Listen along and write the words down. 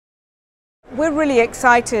We're really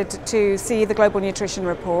excited to see the Global Nutrition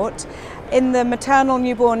Report. In the maternal,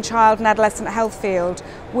 newborn, child and adolescent health field,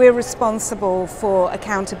 we're responsible for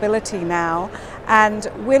accountability now,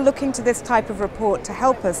 and we're looking to this type of report to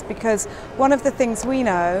help us, because one of the things we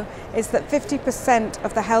know is that 50%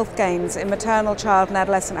 of the health gains in maternal, child and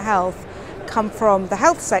adolescent health come from the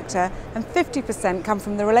health sector and 50% come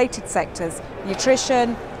from the related sectors: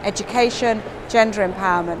 nutrition, education, gender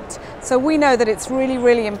empowerment. So we know that it's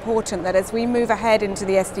really important that as we move ahead into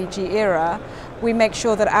the SDG era, we make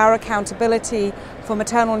sure that our accountability for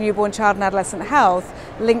maternal, newborn, child and adolescent health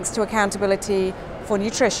links to accountability for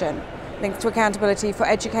nutrition, links to accountability for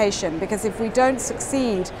education, because if we don't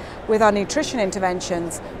succeed with our nutrition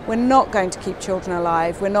interventions, we're not going to keep children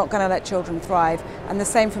alive, we're not going to let children thrive, and the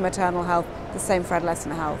same for maternal health, the same for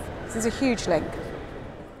adolescent health. This is a huge link.